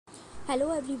Hello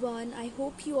everyone, I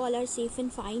hope you all are safe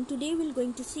and fine. Today we're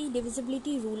going to see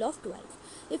divisibility rule of 12.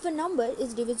 If a number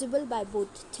is divisible by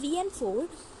both 3 and 4,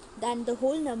 then the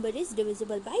whole number is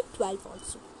divisible by 12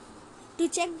 also. To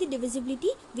check the divisibility,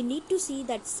 we need to see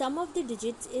that sum of the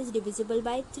digits is divisible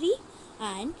by 3,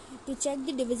 and to check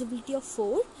the divisibility of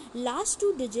 4, last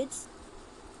two digits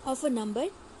of a number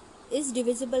is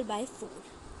divisible by 4.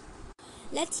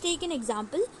 Let's take an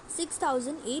example,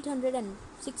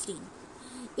 6816.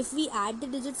 If we add the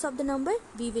digits of the number,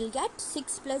 we will get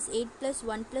 6 plus 8 plus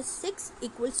 1 plus 6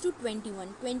 equals to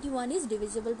 21. 21 is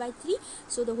divisible by 3,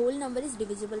 so the whole number is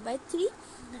divisible by 3.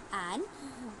 And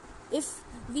if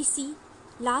we see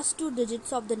last two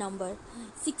digits of the number,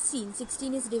 16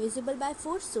 is divisible by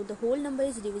 4, so the whole number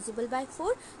is divisible by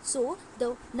 4. So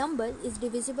the number is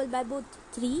divisible by both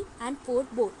 3 and 4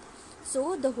 both.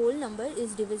 So the whole number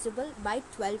is divisible by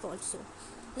 12 also.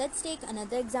 Let's take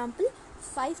another example,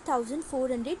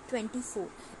 5424.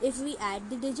 If we add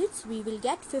the digits, we will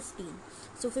get 15.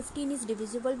 So 15 is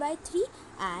divisible by 3,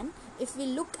 and if we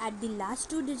look at the last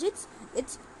two digits,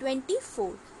 it's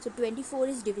 24. So 24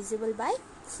 is divisible by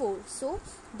 4. So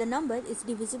the number is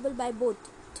divisible by both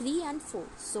 3 and 4.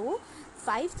 So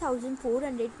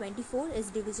 5424 is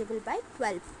divisible by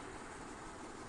 12.